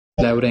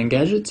Loud and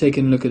Gadget,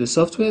 taking a look at the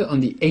software on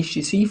the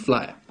HTC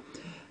Flyer.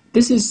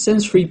 This is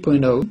Sense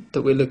 3.0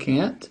 that we're looking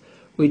at,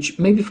 which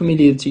may be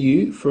familiar to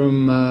you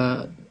from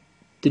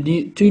the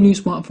two new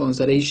smartphones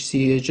that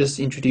HTC has just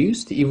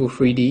introduced, the Evo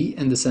 3D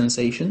and the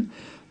Sensation.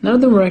 None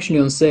of them are actually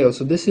on sale,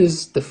 so this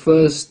is the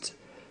first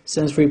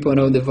Sense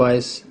 3.0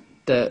 device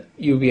that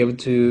you'll be able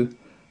to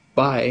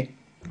buy.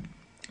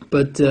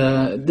 But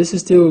this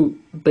is still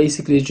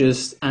basically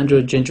just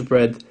Android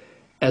Gingerbread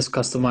as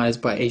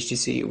customized by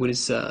HTC with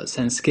its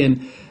Sense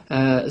skin.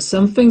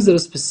 Some things that are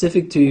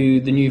specific to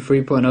the new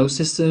 3.0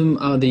 system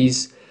are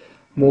these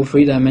more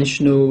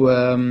three-dimensional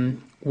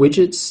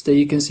widgets that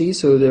you can see.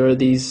 So there are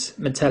these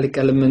metallic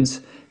elements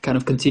kind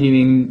of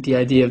continuing the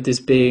idea of this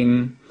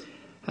being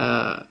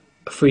a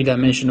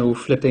three-dimensional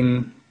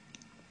flipping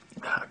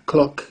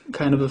clock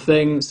kind of a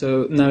thing.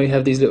 So now you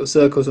have these little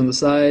circles on the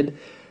side.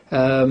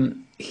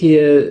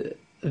 Here,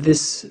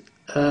 this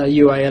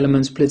UI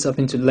element splits up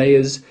into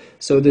layers,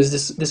 so there's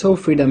this whole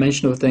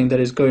three-dimensional thing that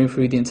is going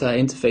through the entire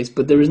interface,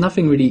 but there is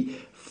nothing really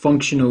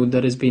functional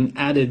that has been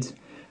added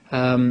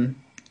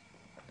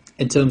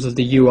in terms of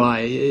the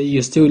UI.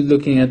 You're still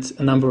looking at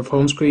a number of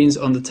home screens.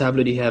 On the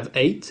tablet you have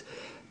 8.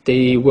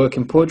 They work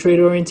in portrait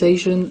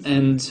orientation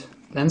and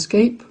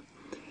landscape.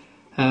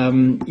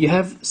 You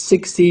have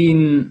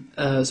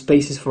 16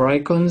 spaces for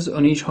icons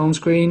on each home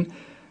screen.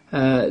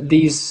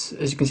 These,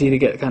 as you can see, they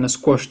get kind of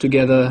squashed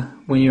together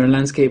when you're in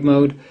landscape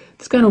mode.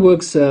 This kind of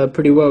works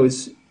pretty well.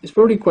 It's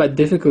probably quite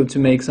difficult to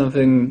make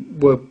something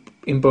work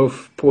in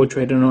both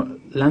portrait and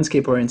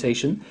landscape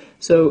orientation.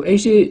 So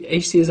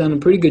HTC has done a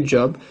pretty good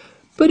job,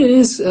 but it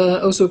is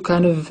also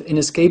kind of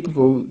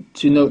inescapable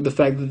to note the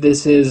fact that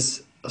this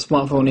is a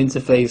smartphone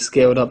interface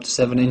scaled up to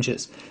 7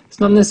 inches. It's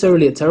not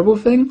necessarily a terrible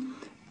thing,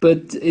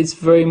 but it's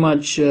very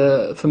much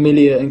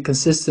familiar and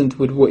consistent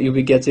with what you'll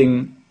be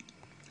getting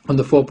on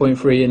the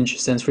 4.3-inch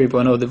Sense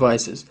 3.0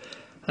 devices.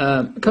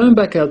 Coming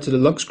back out to the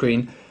lock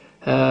screen,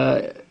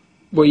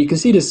 where you can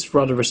see this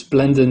rather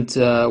resplendent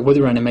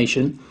weather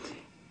animation,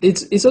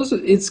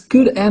 it's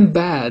good and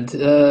bad.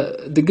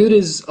 The good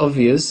is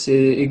obvious;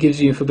 it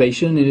gives you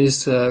information. It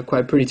is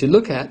quite pretty to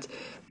look at,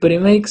 but it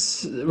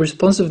makes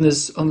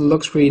responsiveness on the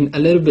lock screen a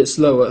little bit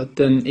slower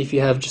than if you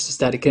have just a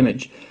static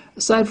image.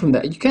 Aside from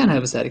that, you can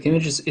have a static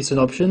image; it's an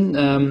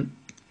option.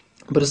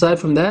 But aside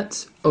from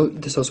that,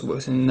 this also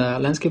works in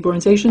landscape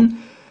orientation.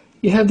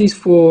 You have these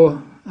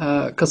 4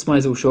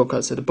 customizable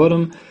shortcuts at the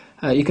bottom.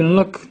 You can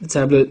unlock the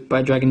tablet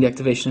by dragging the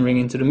activation ring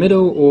into the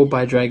middle, or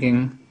by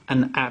dragging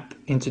an app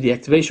into the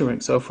activation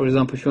ring. So, for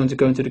example, if you want to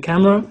go into the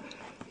camera,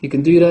 you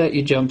can do that.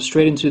 You jump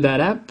straight into that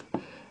app,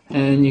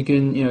 and you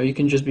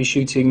can just be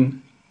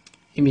shooting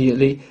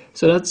immediately.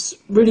 So that's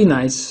really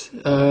nice.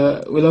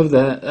 We love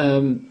that.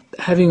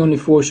 Having only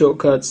 4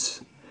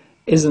 shortcuts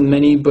isn't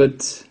many,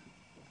 but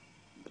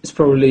it's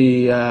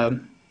probably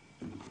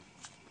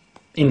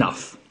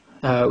enough,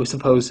 we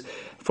suppose,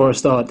 for a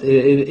start.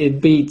 It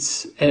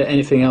beats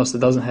anything else that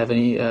doesn't have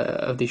any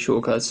of these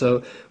shortcuts,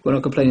 so we're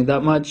not complaining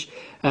that much.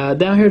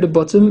 Down here at the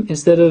bottom,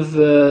 instead of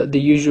the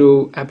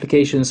usual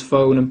applications,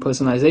 phone and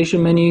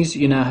personalization menus,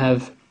 you now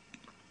have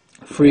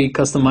 3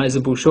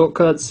 customizable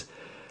shortcuts.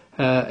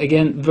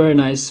 Again, very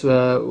nice.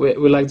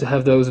 We like to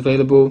have those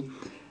available.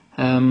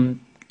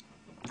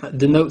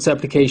 The Notes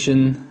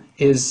application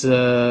is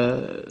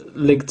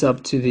linked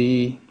up to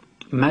the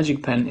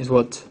Magic Pen, is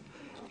what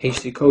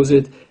HTC calls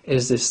it,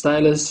 is the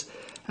stylus.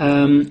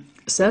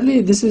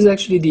 Sadly, this is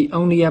actually the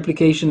only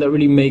application that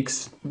really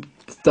makes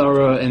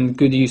thorough and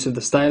good use of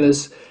the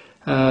stylus.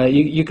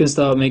 You can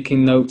start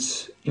making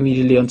notes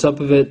immediately on top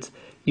of it.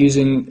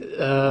 Using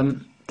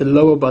the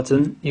lower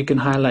button, you can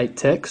highlight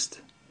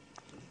text,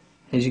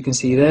 as you can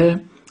see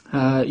there.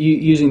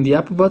 Using the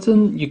upper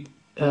button, it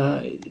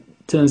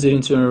turns it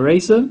into an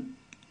eraser.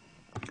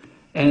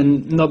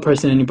 And not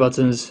pressing any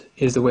buttons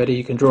is the way that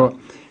you can draw.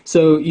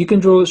 So you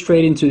can draw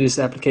straight into this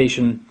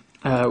application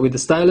with the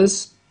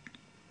stylus.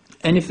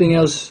 Anything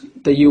else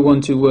that you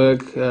want to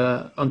work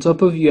on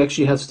top of, you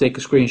actually have to take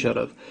a screenshot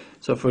of.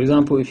 So for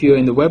example, if you're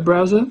in the web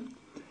browser,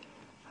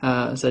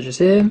 such as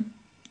here,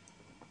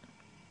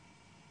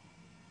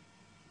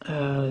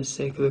 let's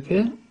take a look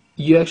here,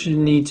 you actually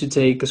need to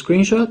take a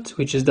screenshot,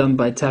 which is done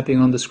by tapping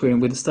on the screen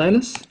with the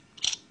stylus,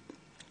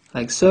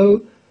 like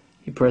so.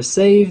 You press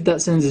save, that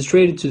sends it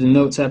straight into the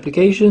Notes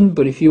application,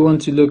 but if you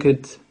want to look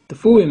at the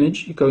full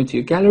image, you go into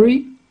your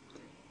gallery,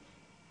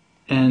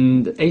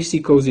 and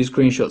HTC calls these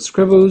screenshots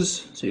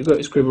scribbles, so you've got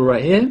your scribble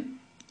right here,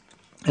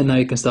 and now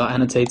you can start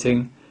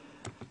annotating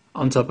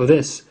on top of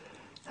this.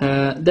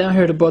 Down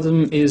here at the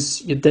bottom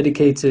is your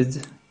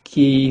dedicated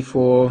key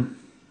for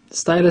the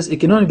stylus. It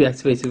can only be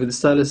activated with the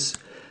stylus.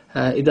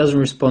 It doesn't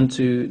respond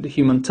to the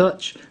human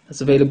touch.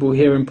 That's available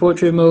here in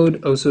portrait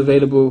mode, also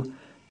available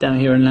down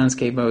here in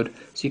landscape mode,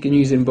 so you can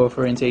use it in both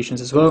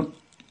orientations as well.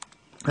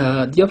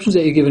 The options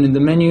that you're given in the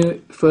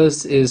menu,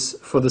 first is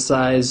for the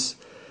size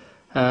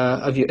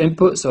of your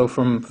input, so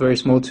from very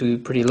small to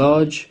pretty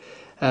large.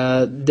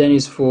 Then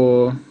is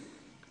for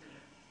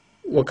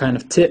what kind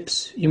of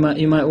tips you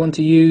might want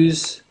to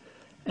use,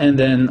 and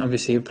then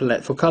obviously a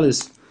palette for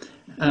colors.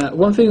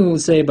 One thing I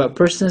would say about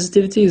pressure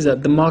sensitivity is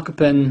that the marker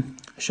pen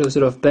shows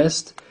it off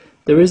best.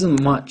 There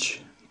isn't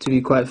much, to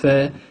be quite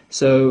fair.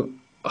 So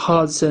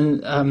hard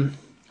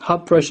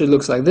pressure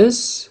looks like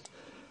this,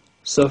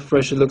 soft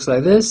pressure looks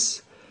like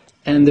this,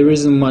 and there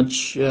isn't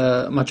much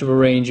of a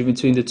range in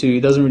between the two.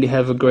 It doesn't really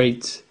have a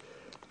great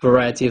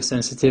variety of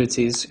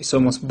sensitivities. It's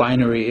almost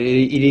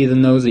binary. It either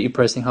knows that you're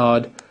pressing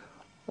hard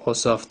or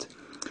soft.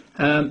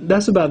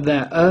 That's about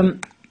that.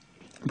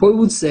 What I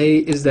would say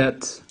is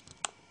that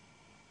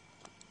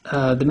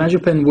the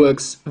Magic Pen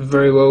works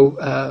very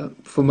well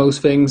for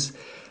most things,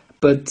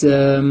 but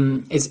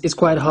it's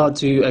quite hard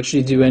to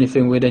actually do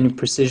anything with any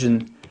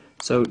precision.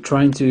 So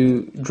trying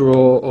to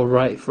draw or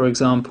write, for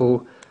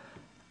example,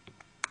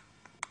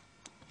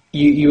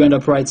 you end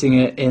up writing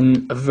it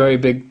in a very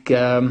big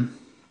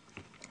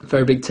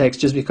text,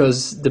 just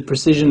because the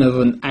precision of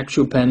an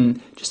actual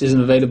pen just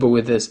isn't available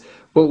with this.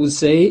 What I would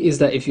say is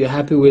that if you're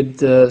happy with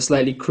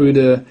slightly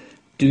cruder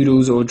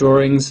doodles or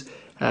drawings,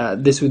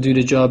 this would do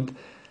the job.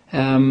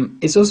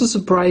 It's also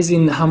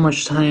surprising how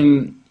much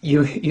time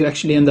you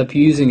actually end up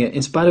using it,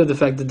 in spite of the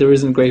fact that there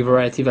isn't a great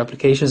variety of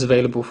applications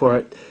available for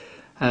it.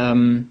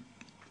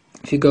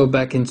 If you go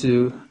back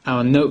into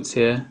our notes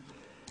here,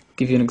 I'll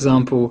give you an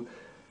example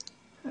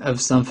of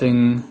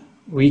something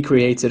we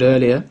created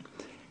earlier.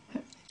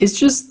 It's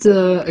just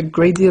a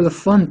great deal of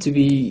fun to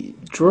be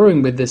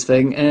drawing with this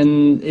thing,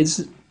 and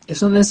it's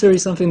not necessarily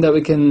something that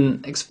we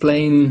can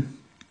explain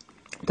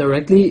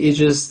directly. It's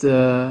just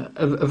a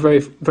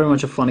very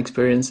much a fun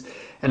experience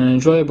and an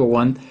enjoyable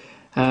one.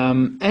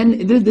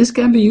 And this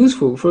can be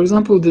useful. For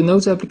example, the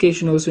Notes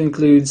application also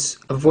includes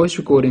a voice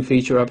recording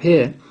feature up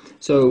here.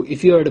 So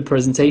if you're at a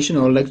presentation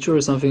or a lecture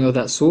or something of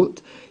that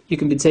sort, you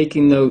can be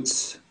taking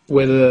notes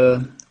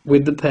whether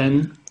with the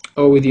pen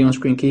or with the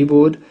on-screen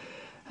keyboard.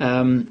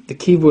 The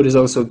keyboard is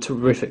also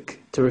terrific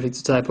to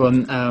type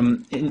on,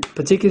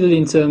 particularly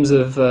in terms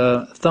of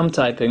thumb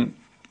typing.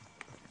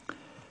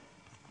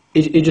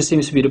 It just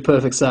seems to be the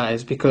perfect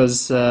size,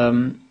 because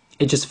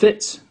it just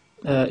fits.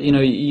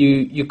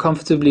 You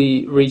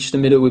comfortably reach the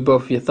middle with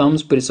both of your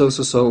thumbs, but it's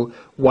also so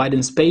wide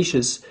and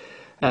spacious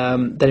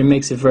that it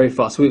makes it very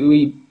fast.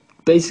 We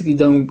basically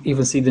don't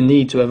even see the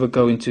need to ever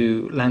go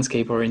into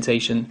landscape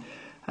orientation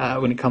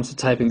when it comes to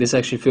typing. This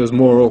actually feels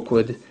more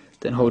awkward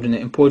than holding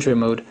it in portrait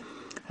mode.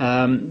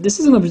 This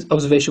is an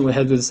observation we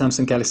had with the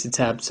Samsung Galaxy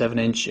Tab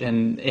 7-inch,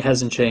 and it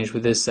hasn't changed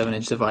with this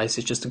 7-inch device.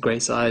 It's just a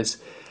great size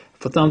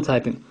for thumb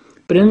typing.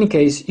 But in any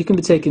case, you can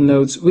be taking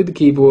notes with the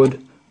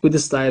keyboard, with the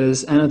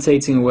stylus,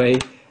 annotating away,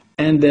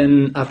 and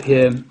then up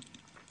here,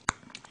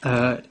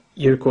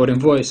 you're recording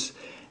voice.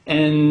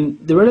 And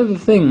the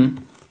relevant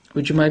thing,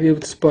 which you might be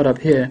able to spot up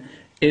here,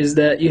 is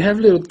that you have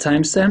little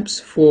timestamps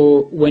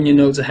for when your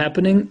notes are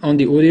happening on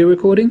the audio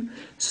recording.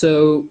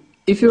 So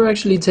if you're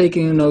actually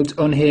taking a note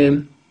on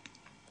here,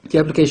 the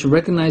application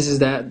recognizes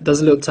that,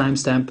 does a little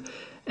timestamp,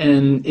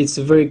 and it's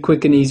a very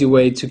quick and easy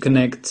way to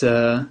connect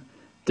the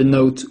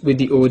note with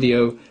the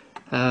audio,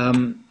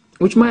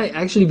 which might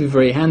actually be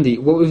very handy.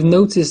 What we've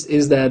noticed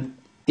is that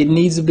it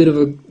needs a bit of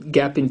a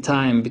gap in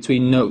time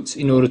between notes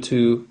in order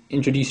to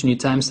introduce a new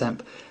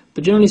timestamp.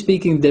 But generally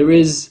speaking, there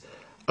is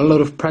a lot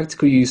of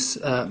practical use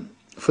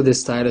for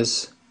this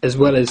stylus, as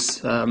well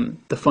as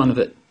the fun of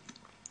it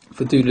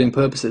for doodling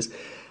purposes.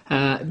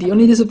 The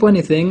only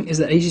disappointing thing is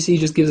that HTC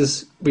just gives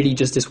us really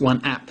just this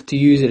one app to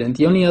use it, and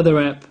the only other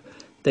app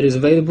that is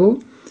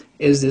available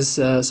is this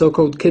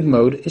so-called Kid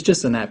Mode. It's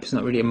just an app, it's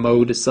not really a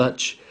mode as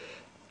such,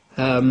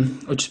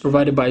 which is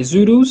provided by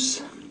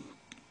Zoodles.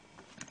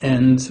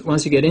 And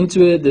once you get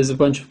into it, there's a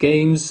bunch of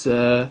games,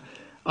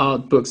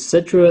 art, books,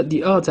 etc.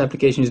 The art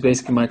application is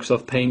basically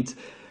Microsoft Paint,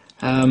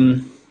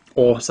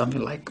 or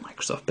something like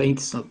Microsoft Paint.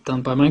 It's not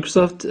done by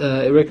Microsoft.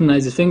 It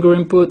recognizes finger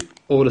input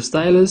or the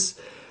stylus.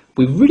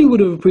 We really would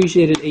have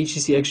appreciated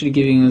HTC actually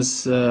giving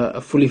us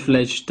a fully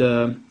fledged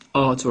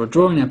art or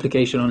drawing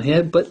application on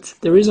here, but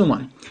there isn't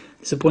one,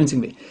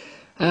 disappointingly.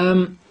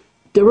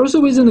 There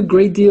also isn't a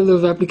great deal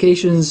of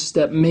applications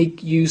that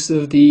make use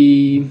of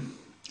the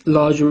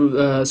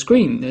larger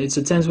screen. It's a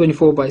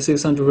 1024 by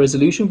 600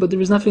 resolution, but there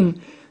is nothing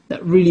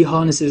that really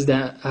harnesses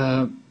that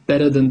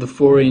better than the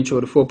 4-inch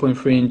or the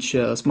 4.3-inch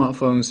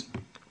smartphones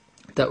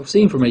that we've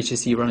seen from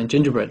HTC running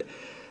Gingerbread.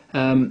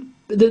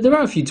 There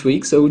are a few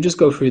tweaks, so we'll just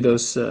go through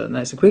those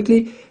nice and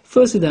quickly.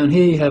 Firstly, down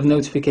here you have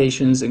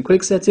notifications and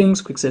quick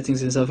settings. Quick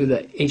settings is something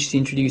that HTC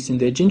introduced in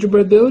their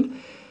Gingerbread build.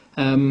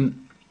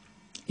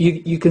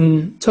 You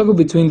can toggle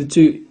between the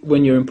two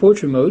when you're in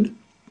portrait mode,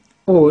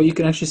 or you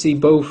can actually see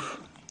both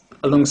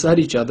alongside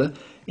each other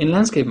in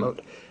landscape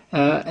mode.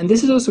 And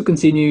this is also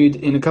continued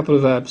in a couple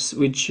of apps,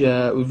 which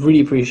we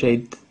really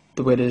appreciate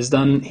the way that it's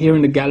done. Here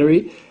in the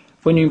gallery,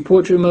 when you're in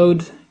portrait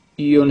mode,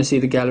 you only see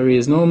the gallery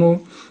as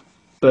normal.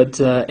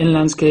 But in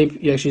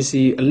landscape, you actually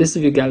see a list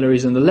of your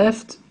galleries on the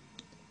left,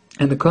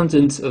 and the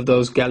content of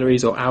those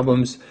galleries or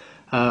albums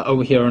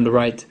over here on the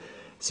right.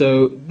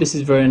 So this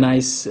is very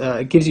nice.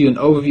 It gives you an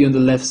overview on the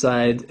left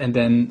side, and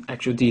then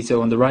actual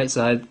detail on the right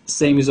side.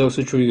 Same is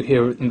also true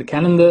here in the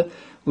calendar.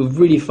 We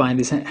really find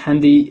this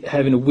handy,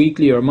 having a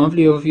weekly or a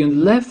monthly overview on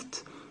the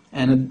left,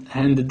 and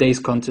the day's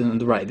content on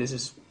the right. This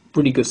is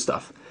pretty good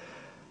stuff.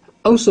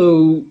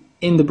 Also,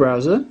 in the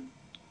browser,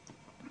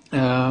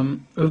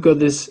 we've got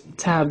this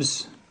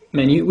tabs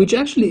menu, which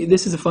actually,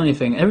 this is a funny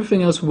thing.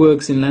 Everything else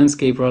works in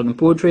landscape rather than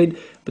portrait,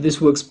 but this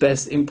works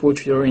best in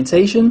portrait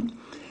orientation.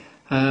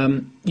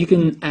 You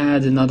can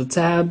add another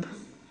tab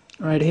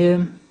right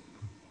here.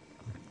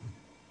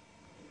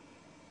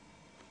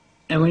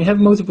 And when you have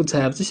multiple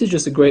tabs, this is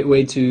just a great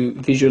way to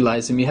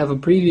visualize them. You have a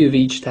preview of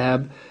each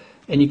tab,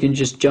 and you can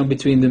just jump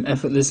between them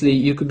effortlessly.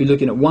 You could be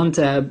looking at one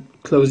tab,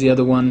 close the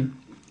other one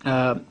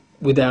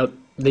without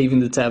leaving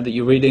the tab that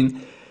you're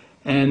reading.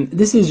 And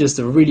this is just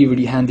a really,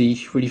 really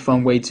handy, really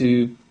fun way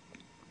to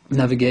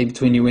navigate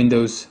between your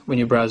windows when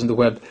you're browsing the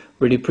web.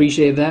 Really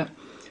appreciate that.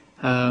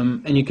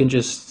 And you can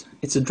just,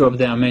 it's a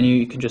drop-down menu.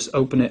 You can just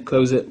open it,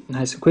 close it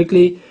nice and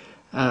quickly.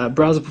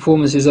 Browser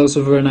performance is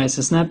also very nice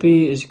and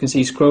snappy. As you can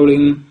see,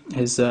 scrolling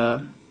is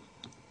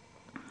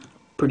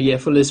pretty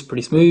effortless,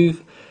 pretty smooth.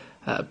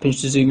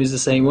 Pinch to zoom is the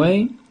same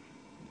way.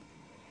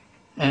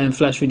 And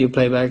flash video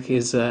playback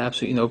is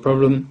absolutely no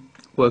problem.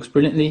 Works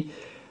brilliantly.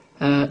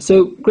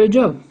 So great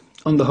job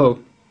on the whole.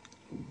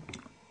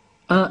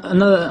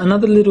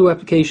 Another little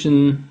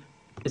application,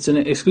 it's an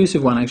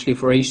exclusive one actually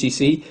for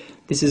HTC.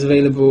 This is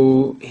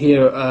available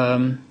here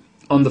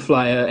on the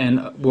Flyer, and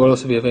will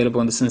also be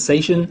available on the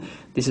Sensation.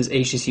 This is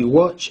HTC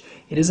Watch.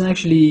 It isn't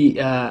actually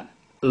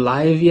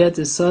live yet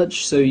as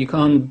such, so you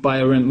can't buy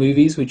or rent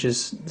movies, which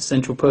is the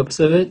central purpose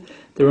of it.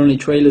 There are only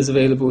trailers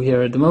available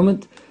here at the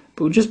moment,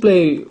 but we'll just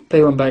play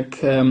one back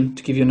to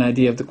give you an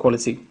idea of the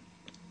quality,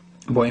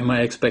 what you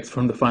might expect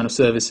from the final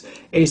service.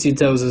 HTC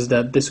tells us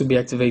that this will be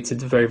activated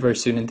very, very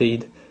soon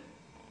indeed.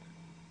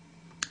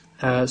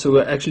 So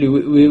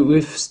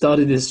we've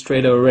started this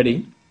trailer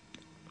already.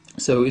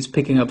 So it's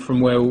picking up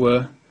from where we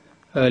were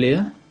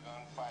earlier.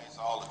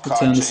 We'll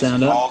turn the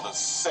sound up. All the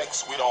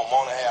sex we don't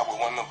want to have with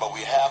women, but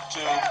we have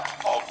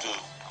to, all due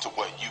to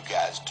what you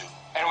guys do.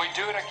 And we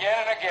do it again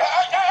and again.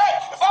 Hey,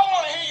 if I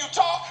want to hear you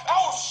talk, I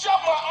will shove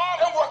my arm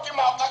and work your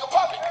mouth like a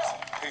puppet.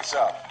 Peace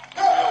out.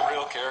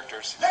 Real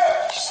characters.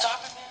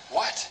 Stop it.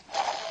 What?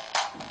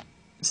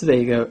 So there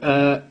you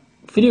go.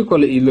 Video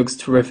quality looks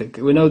terrific.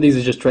 We know these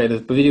are just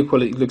trailers, but video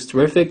quality looks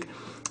terrific.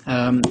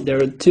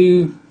 There are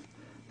two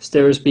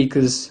stereo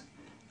speakers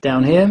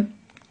down here,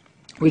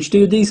 which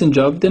do a decent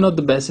job. They're not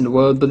the best in the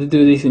world, but they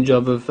do a decent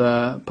job of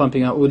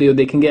pumping out audio.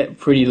 They can get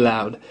pretty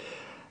loud.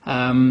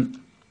 And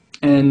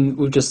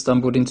we've just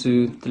stumbled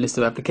into the list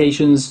of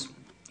applications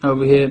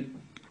over here.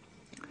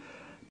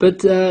 But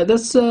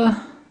that's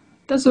a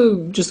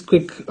just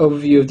quick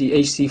overview of the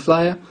HTC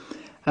Flyer.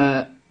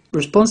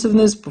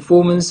 Responsiveness,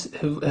 performance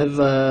have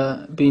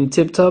been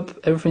tip-top.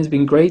 Everything's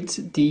been great.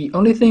 The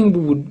only thing we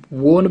would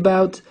warn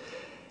about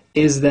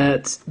is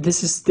that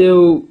this is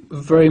still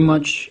very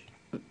much,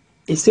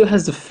 it still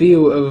has the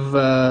feel of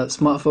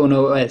smartphone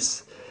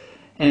OS,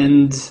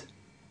 and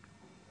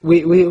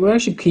we're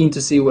actually keen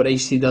to see what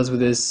HTC does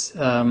with this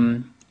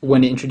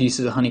when it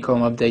introduces a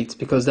honeycomb update,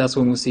 because that's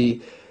when we'll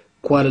see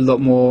quite a lot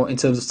more in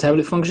terms of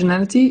tablet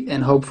functionality,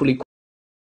 and hopefully